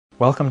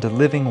Welcome to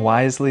Living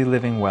Wisely,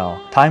 Living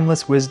Well,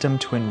 timeless wisdom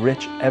to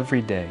enrich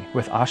every day,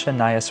 with Asha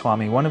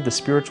Nayaswami, one of the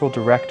spiritual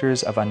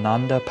directors of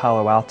Ananda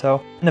Palo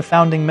Alto and a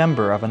founding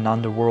member of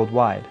Ananda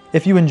Worldwide.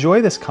 If you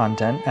enjoy this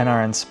content and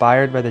are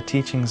inspired by the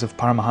teachings of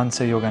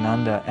Paramahansa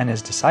Yogananda and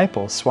his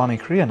disciple, Swami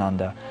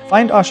Kriyananda,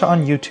 find Asha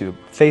on YouTube,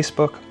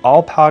 Facebook,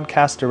 all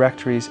podcast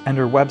directories, and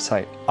her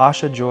website,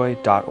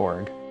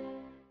 ashajoy.org.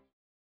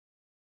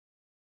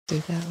 Do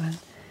that one.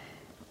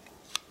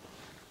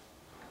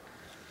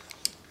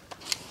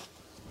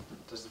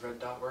 Does the red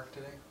dot work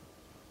today?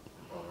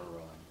 While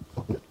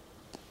we're rolling.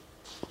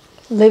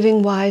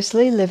 Living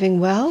Wisely,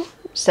 Living Well,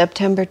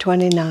 September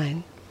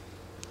 29.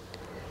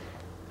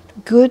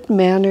 Good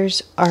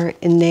manners are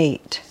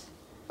innate.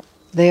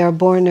 They are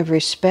born of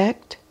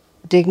respect,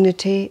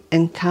 dignity,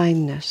 and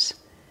kindness.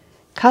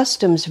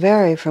 Customs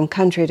vary from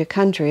country to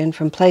country and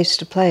from place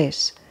to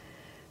place.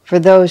 For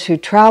those who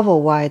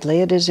travel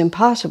widely, it is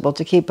impossible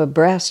to keep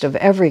abreast of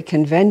every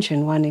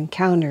convention one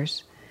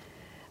encounters.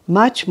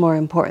 Much more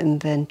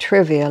important than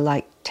trivia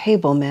like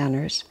table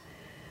manners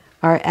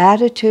are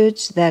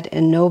attitudes that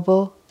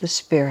ennoble the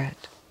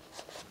spirit.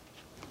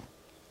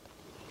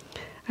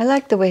 I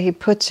like the way he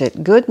puts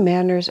it. Good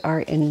manners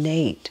are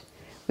innate.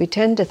 We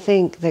tend to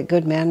think that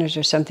good manners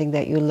are something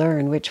that you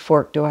learn. Which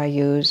fork do I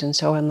use? And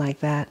so on like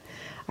that.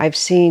 I've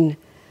seen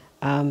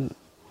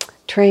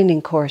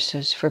training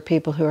courses for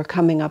people who are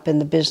coming up in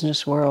the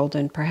business world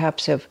and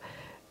perhaps have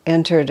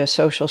entered a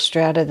social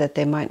strata that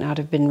they might not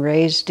have been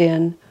raised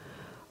in,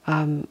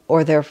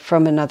 or they're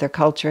from another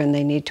culture and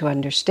they need to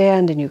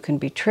understand, and you can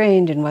be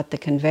trained in what the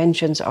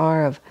conventions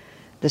are of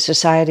the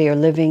society you're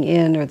living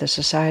in or the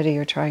society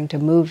you're trying to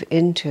move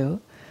into,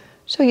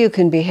 so you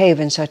can behave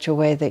in such a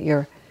way that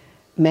your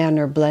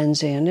manner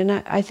blends in. And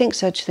I think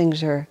such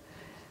things are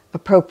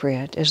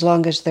appropriate as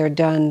long as they're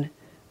done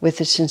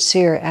with a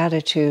sincere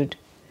attitude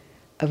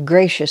of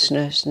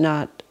graciousness,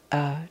 not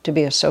to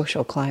be a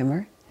social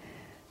climber.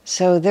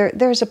 So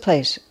there's a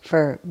place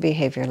for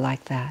behavior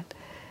like that.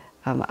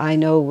 I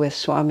know with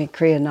Swami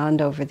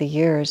Kriyananda over the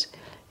years,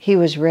 he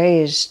was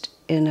raised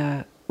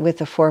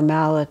with a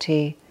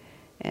formality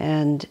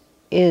and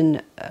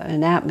in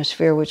an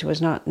atmosphere which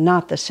was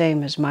not the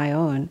same as my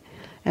own.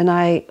 And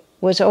I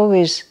was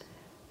always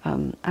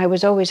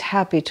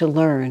happy to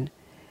learn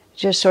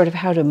just sort of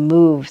how to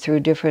move through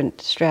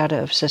different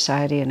strata of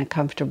society in a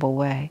comfortable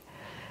way.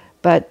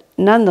 But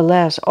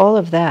nonetheless, all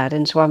of that,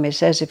 and Swami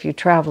says if you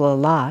travel a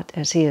lot,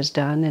 as he has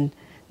done, and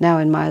now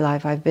in my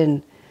life I've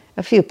been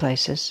a few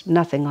places,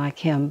 nothing like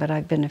him, but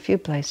I've been a few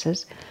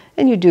places,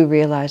 and you do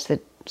realize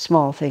that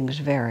small things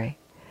vary.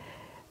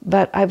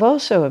 But I've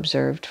also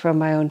observed from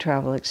my own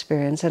travel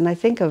experience, and I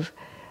think of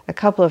a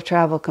couple of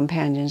travel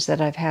companions that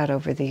I've had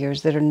over the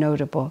years that are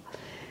notable.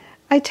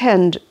 I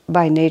tend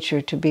by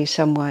nature to be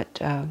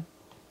somewhat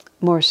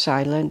more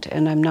silent,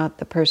 and I'm not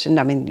the person,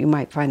 I mean, you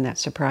might find that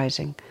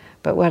surprising,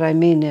 but what I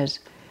mean is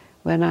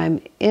when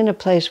I'm in a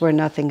place where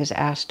nothing is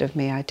asked of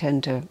me, I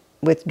tend to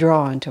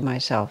withdraw into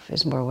myself,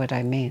 is more what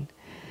I mean.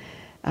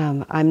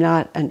 I'm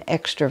not an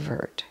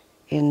extrovert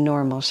in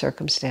normal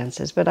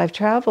circumstances, but I've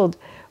traveled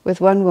with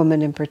one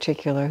woman in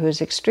particular who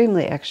is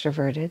extremely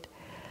extroverted,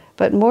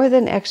 but more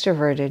than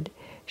extroverted,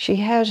 she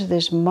has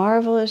this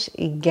marvelous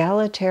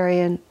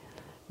egalitarian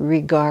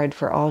regard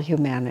for all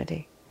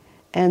humanity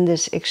and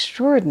this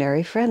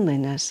extraordinary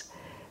friendliness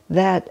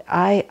that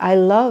I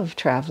love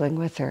traveling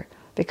with her,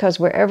 because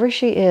wherever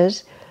she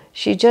is,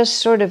 she just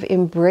sort of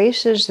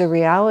embraces the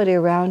reality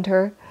around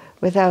her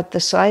without the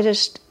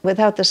slightest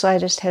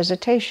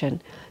hesitation.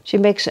 She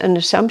makes an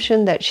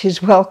assumption that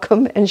she's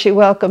welcome, and she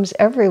welcomes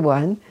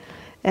everyone,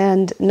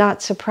 and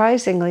not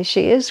surprisingly,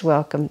 she is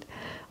welcomed.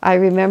 I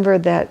remember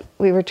that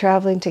we were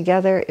traveling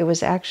together. It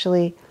was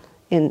actually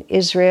in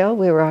Israel.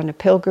 We were on a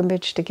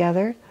pilgrimage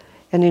together,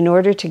 and in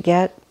order to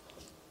get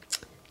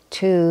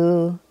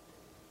to,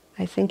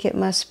 I think it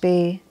must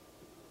be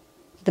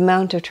the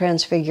Mount of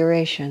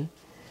Transfiguration.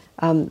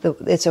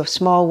 It's a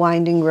small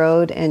winding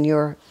road, and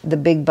the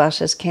big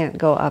buses can't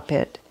go up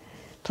it.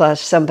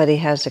 Plus, somebody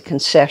has a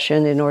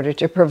concession in order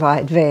to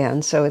provide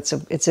vans, so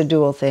it's a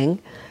dual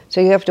thing. So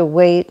you have to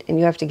wait, and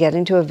you have to get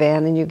into a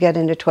van, and you get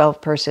in a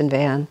 12-person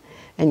van,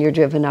 and you're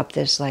driven up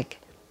this like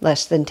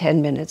less than 10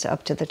 minutes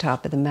up to the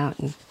top of the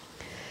mountain.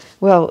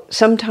 Well,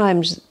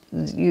 sometimes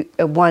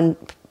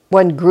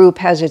one group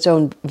has its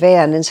own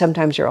van, and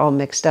sometimes you're all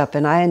mixed up.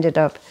 And I ended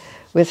up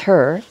with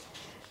her,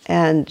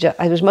 and it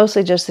was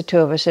mostly just the two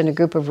of us in a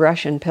group of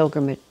Russian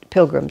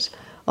pilgrims,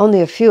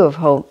 only a few of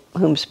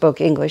whom spoke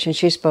English, and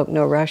she spoke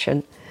no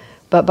Russian.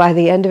 But by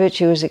the end of it,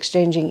 she was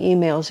exchanging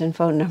emails and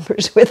phone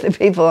numbers with the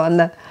people on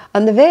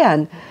the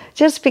van,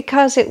 just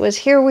because it was,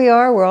 here we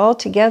are, we're all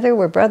together,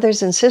 we're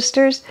brothers and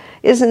sisters.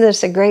 Isn't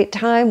this a great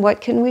time?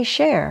 What can we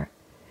share?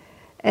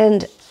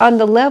 And on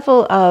the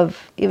level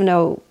of,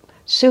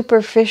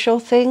 superficial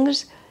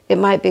things, it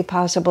might be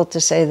possible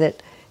to say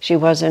that she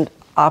wasn't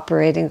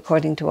operating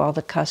according to all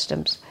the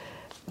customs.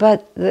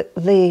 But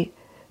the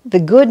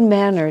good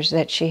manners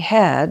that she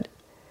had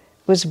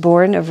was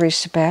born of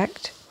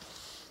respect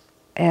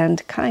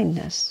and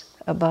kindness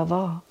above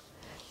all.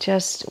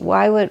 Just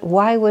why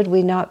would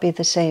we not be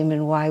the same,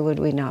 and why would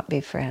we not be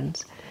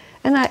friends?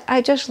 And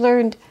I just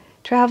learned,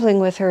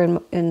 traveling with her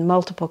in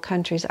multiple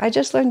countries, I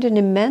just learned an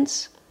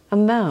immense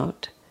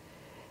amount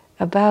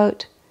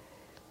about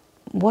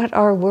what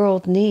our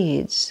world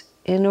needs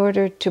in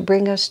order to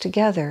bring us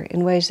together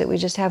in ways that we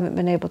just haven't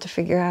been able to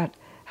figure out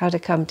how to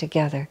come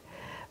together.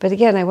 But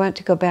again, I want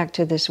to go back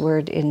to this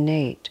word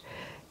innate.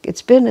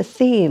 It's been a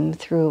theme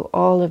through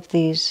all of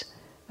these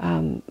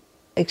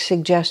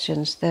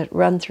suggestions that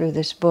run through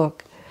this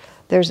book.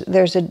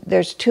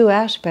 There's two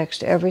aspects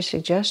to every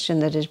suggestion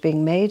that is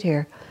being made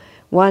here.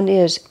 One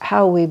is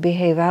how we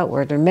behave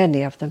outward, or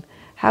many of them,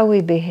 how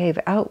we behave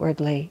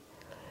outwardly.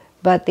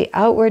 But the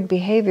outward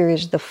behavior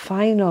is the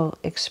final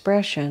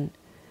expression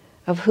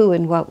of who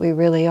and what we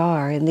really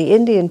are. In the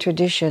Indian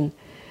tradition,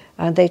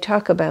 they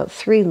talk about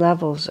 3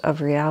 levels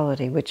of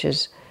reality, which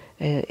is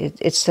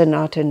it's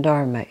Sanatana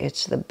Dharma.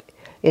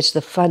 It's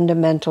the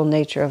fundamental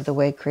nature of the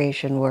way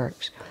creation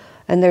works.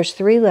 And there's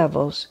 3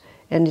 levels,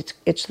 and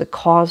it's the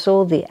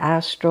causal, the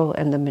astral,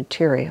 and the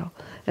material.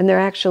 And they're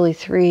actually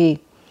three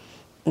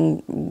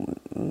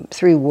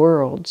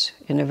worlds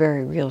in a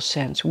very real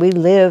sense. We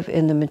live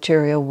in the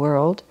material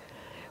world.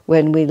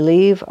 When we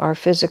leave our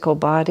physical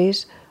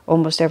bodies,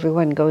 almost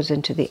everyone goes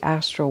into the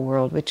astral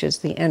world, which is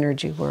the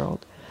energy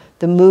world.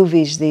 The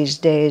movies these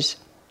days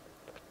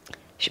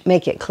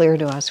make it clear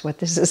to us what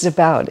this is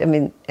about. I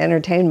mean,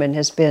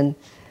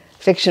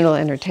 fictional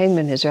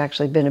entertainment has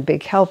actually been a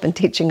big help in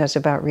teaching us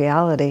about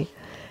reality,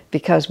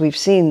 because we've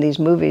seen these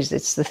movies,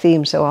 it's the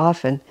theme so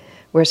often,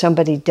 where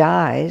somebody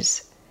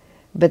dies,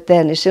 but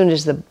then as soon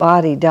as the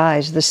body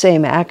dies, the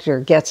same actor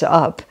gets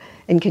up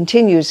and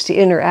continues to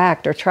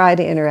interact or try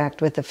to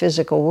interact with the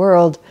physical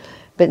world,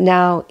 but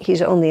now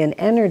he's only an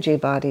energy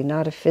body,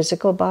 not a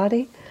physical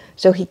body.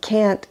 So he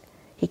can't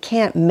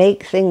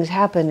make things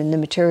happen in the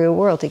material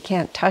world. He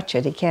can't touch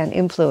it. He can't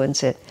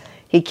influence it.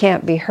 He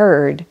can't be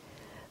heard.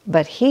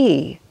 But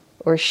he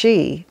or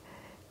she,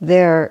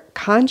 their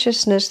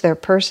consciousness, their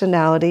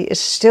personality is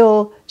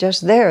still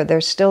just there.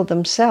 They're still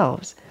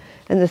themselves.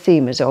 And the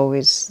theme is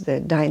always the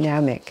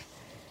dynamic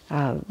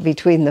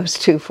between those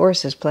two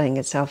forces playing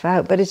itself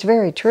out. But it's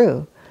very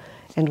true.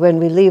 And when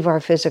we leave our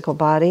physical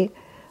body,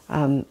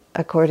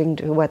 according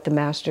to what the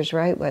masters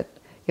write, what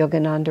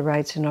Yogananda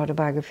writes in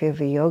Autobiography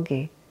of a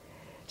Yogi,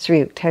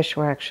 Sri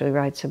Yukteswar actually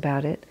writes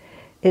about it,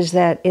 is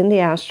that in the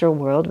astral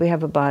world we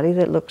have a body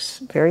that looks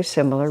very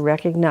similar,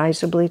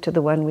 recognizably to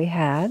the one we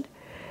had,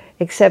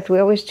 except we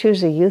always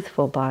choose a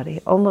youthful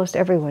body. Almost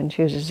everyone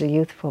chooses a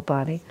youthful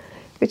body,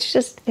 which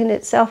just in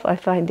itself I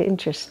find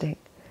interesting.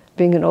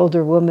 Being an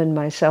older woman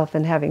myself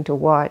and having to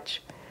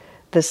watch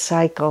the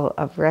cycle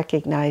of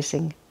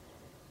recognizing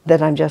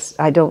that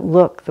I don't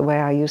look the way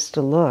I used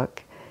to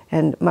look.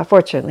 And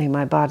fortunately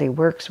my body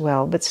works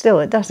well, but still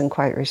it doesn't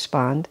quite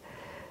respond.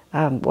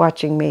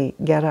 Watching me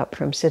get up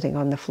from sitting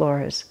on the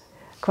floor is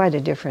quite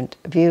a different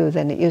view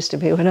than it used to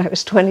be when I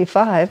was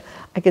 25.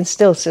 I can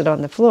still sit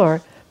on the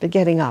floor, but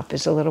getting up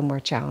is a little more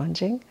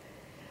challenging.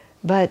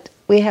 But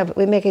we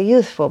make a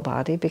youthful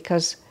body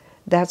because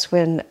that's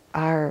when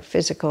our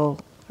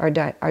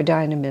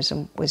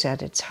dynamism was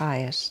at its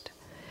highest.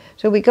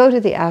 So we go to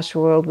the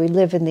astral world, we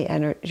live in the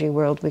energy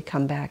world, we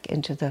come back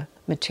into the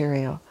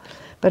material.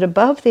 But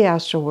above the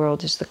astral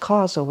world is the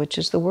causal, which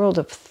is the world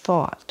of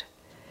thought.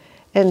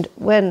 And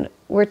when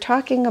we're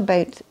talking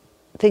about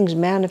things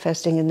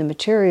manifesting in the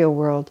material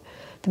world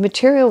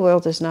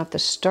is not the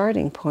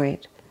starting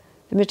point.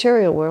 The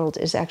material world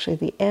is actually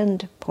the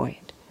end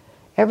point.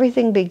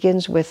 Everything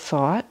begins with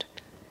thought.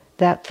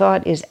 That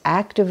thought is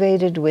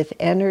activated with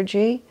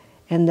energy,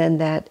 and then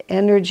that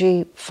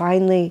energy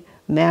finally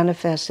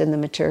manifests in the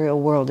material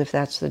world if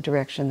that's the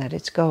direction that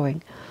it's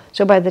going.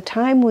 So by the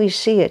time we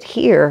see it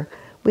here,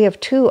 we have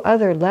 2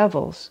 other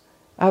levels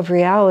of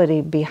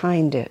reality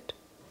behind it.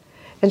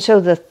 And so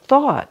the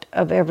thought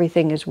of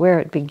everything is where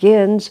it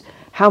begins,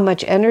 how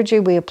much energy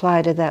we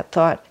apply to that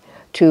thought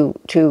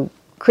to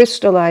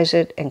crystallize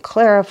it and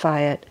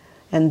clarify it,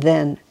 and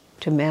then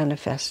to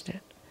manifest it.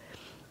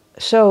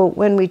 So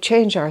when we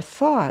change our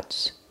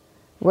thoughts,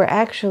 we're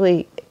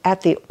actually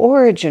at the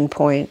origin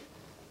point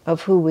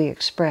of who we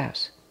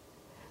express.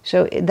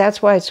 So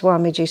that's why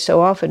Swamiji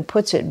so often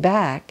puts it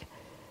back,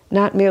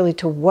 not merely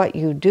to what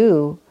you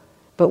do,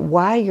 but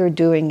why you're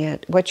doing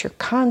it, what your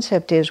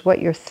concept is,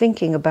 what you're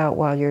thinking about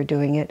while you're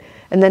doing it,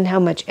 and then how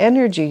much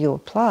energy you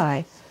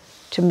apply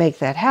to make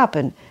that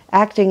happen.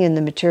 Acting in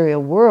the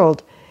material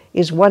world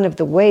is one of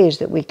the ways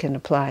that we can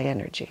apply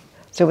energy.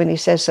 So when he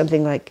says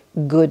something like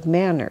good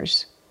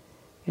manners,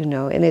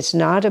 and it's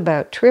not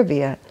about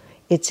trivia,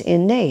 it's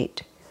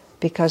innate,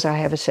 because I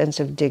have a sense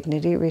of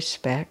dignity,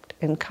 respect,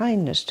 and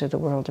kindness to the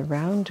world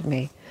around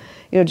me.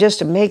 Just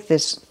to make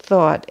this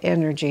thought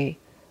energy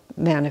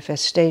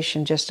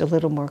manifestation just a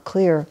little more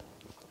clear,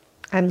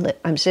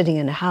 I'm sitting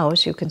in a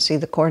house, you can see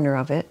the corner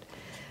of it,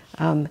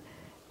 and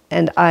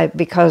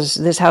because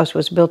this house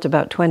was built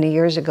about 20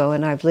 years ago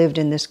and I've lived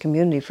in this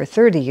community for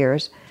 30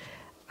 years,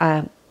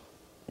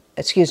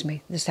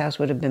 this house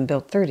would have been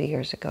built 30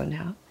 years ago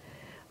now,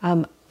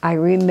 I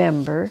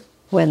remember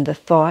when the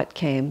thought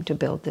came to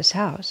build this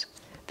house.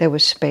 There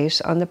was space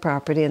on the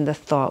property, and the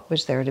thought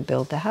was there to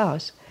build the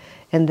house.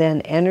 And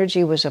then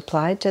energy was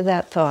applied to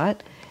that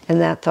thought, and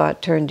that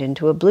thought turned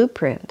into a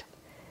blueprint.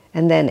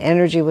 And then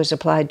energy was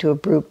applied to a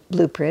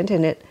blueprint,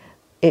 and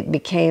it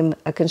became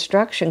a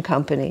construction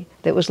company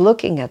that was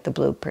looking at the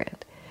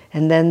blueprint.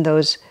 And then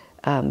those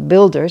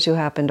builders, who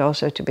happened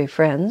also to be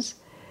friends,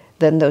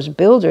 then those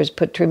builders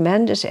put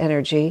tremendous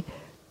energy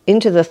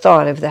into the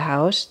thought of the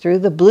house, through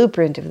the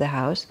blueprint of the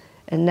house,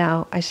 and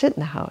now I sit in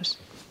the house.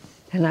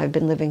 And I've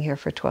been living here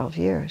for 12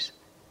 years.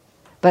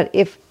 But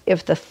if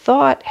the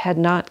thought had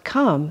not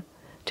come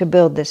to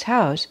build this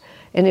house,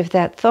 and if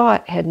that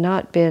thought had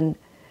not been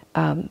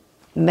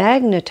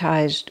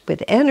magnetized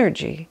with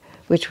energy,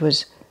 which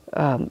was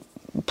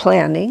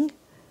planning,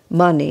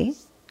 money,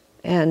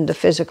 and the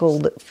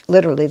physical,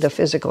 literally the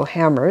physical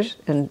hammers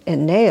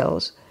and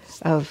nails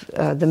of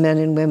the men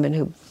and women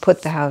who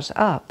put the house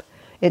up,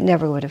 it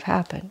never would have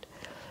happened.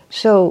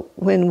 So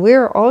when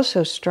we're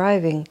also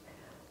striving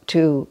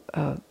to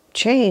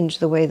change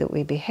the way that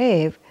we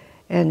behave,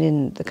 and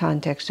in the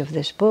context of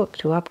this book,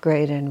 to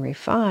upgrade and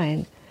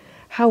refine,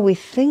 how we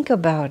think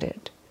about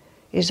it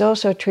is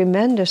also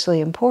tremendously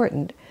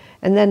important.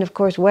 And then, of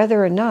course,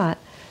 whether or not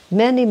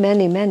many,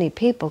 many, many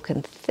people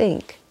can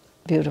think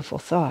beautiful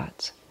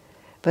thoughts,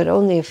 but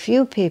only a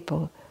few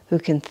people who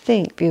can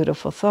think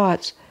beautiful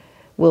thoughts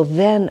will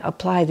then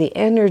apply the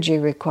energy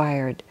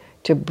required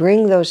to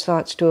bring those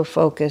thoughts to a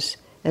focus,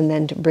 and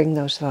then to bring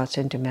those thoughts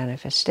into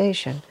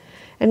manifestation.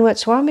 And what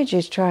Swamiji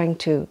is trying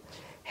to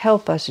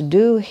help us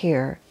do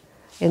here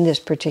in this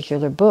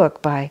particular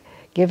book, by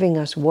giving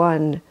us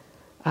one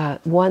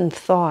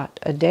thought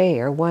a day,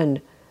 or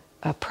one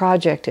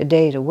project a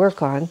day to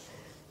work on,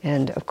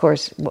 and of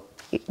course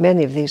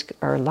many of these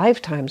are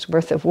lifetimes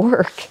worth of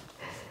work.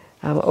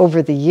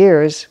 Over the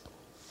years,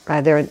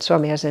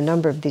 Swami has a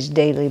number of these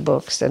daily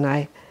books, and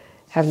I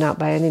have not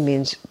by any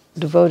means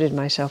devoted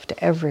myself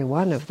to every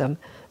one of them,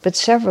 but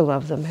several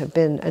of them have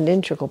been an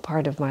integral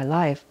part of my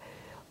life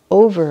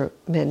over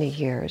many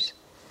years,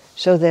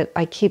 so that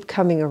I keep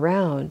coming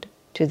around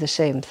to the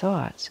same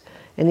thoughts.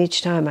 And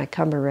each time I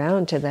come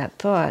around to that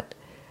thought,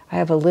 I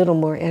have a little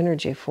more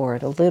energy for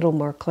it, a little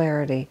more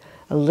clarity,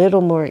 a little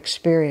more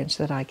experience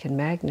that I can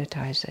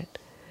magnetize it.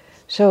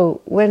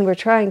 So when we're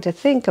trying to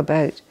think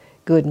about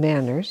good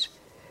manners,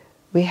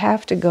 we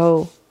have to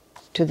go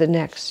to the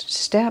next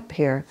step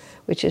here,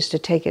 which is to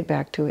take it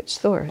back to its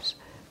source.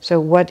 So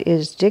what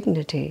is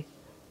dignity?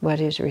 What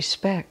is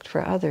respect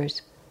for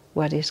others?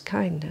 What is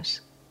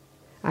kindness?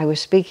 I was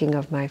speaking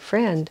of my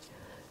friend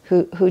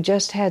who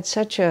just had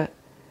such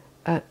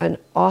an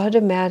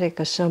automatic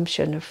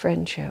assumption of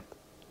friendship,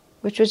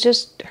 which was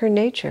just her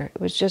nature.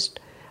 It was just,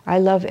 I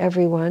love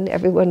everyone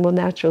will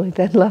naturally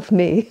then love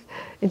me.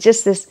 It's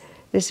just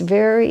this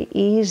very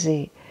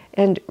easy,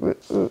 and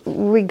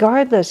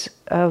regardless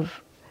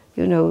of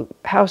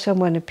how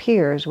someone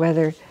appears,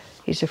 whether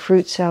he's a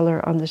fruit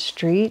seller on the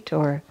street,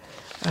 or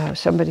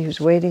somebody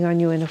who's waiting on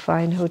you in a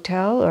fine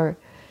hotel, or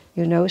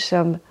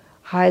some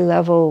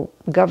high-level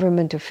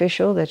government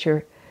official that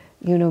you're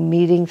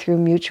meeting through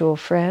mutual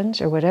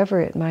friends, or whatever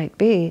it might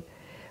be,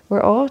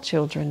 we're all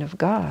children of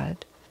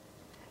God.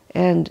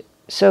 And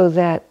so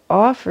that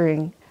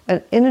offering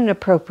in an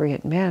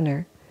appropriate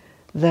manner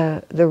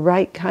the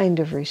right kind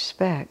of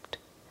respect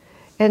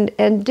and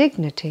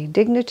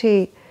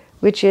dignity,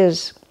 which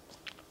is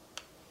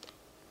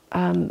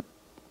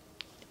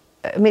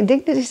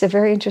dignity is a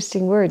very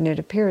interesting word, and it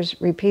appears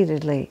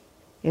repeatedly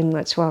in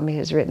what Swami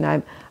has written.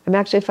 I'm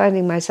actually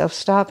finding myself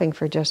stopping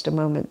for just a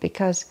moment,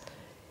 because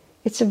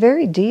it's a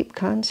very deep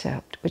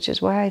concept, which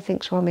is why I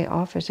think Swami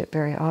offers it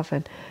very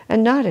often,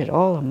 and not at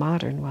all a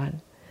modern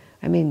one.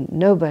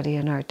 Nobody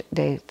in our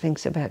day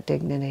thinks about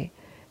dignity,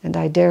 and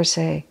I dare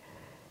say,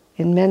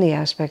 in many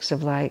aspects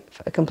of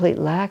life, a complete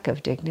lack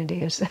of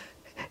dignity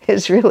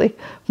is really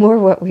more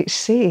what we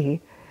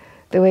see.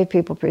 The way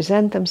people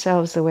present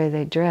themselves, the way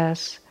they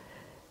dress,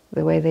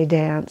 the way they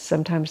dance,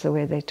 sometimes the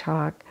way they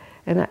talk.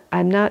 And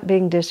I'm not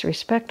being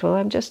disrespectful,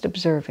 I'm just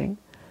observing.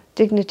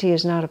 Dignity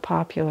is not a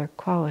popular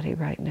quality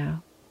right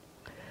now.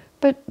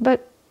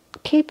 But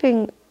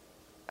keeping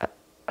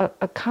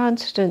a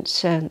constant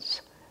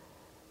sense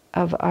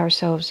of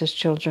ourselves as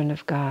children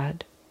of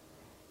God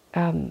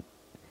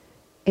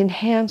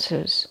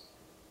enhances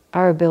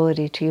our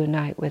ability to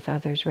unite with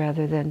others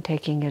rather than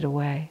taking it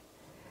away,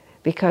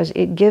 because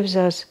it gives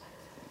us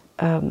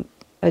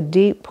a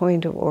deep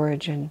point of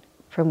origin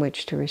from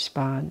which to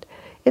respond.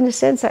 In a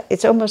sense,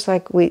 it's almost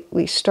like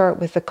we start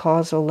with the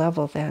causal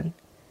level then.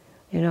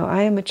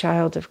 I am a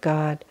child of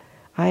God.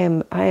 I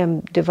am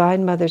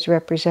Divine Mother's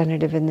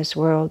representative in this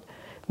world,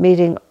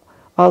 meeting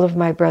all of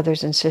my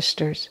brothers and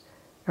sisters,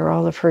 or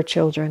all of her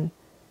children,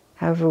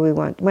 however we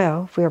want.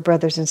 Well, if we are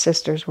brothers and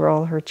sisters, we're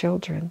all her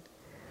children.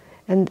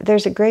 And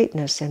there's a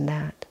greatness in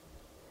that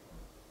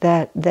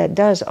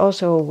does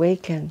also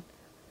awaken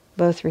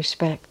both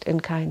respect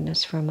and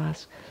kindness from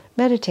us.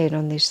 Meditate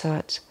on these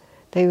thoughts.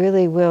 They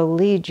really will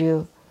lead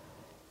you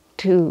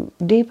to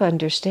deep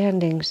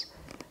understandings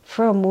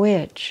from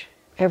which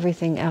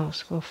everything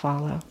else will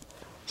follow.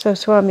 So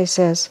Swami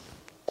says,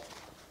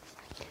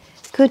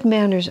 good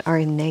manners are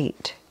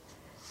innate.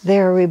 They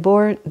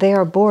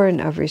are born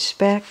of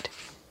respect,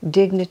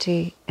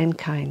 dignity, and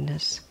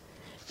kindness.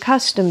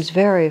 Customs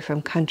vary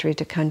from country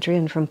to country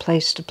and from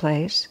place to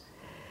place.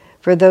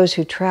 For those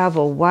who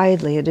travel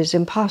widely, it is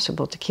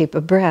impossible to keep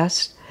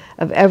abreast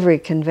of every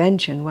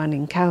convention one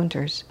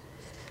encounters.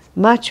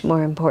 Much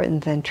more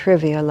important than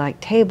trivia like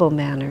table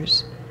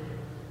manners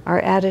are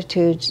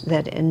attitudes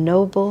that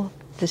ennoble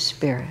the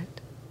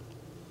spirit.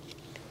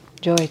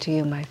 Joy to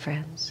you, my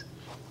friends.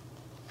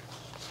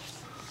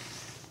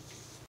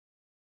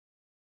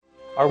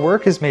 Our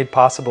work is made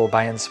possible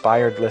by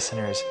inspired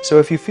listeners, so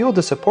if you feel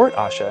to support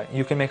Asha,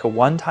 you can make a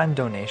one-time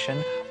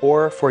donation,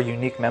 or for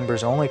unique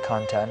members-only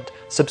content,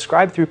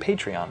 subscribe through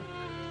Patreon.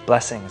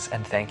 Blessings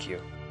and thank you.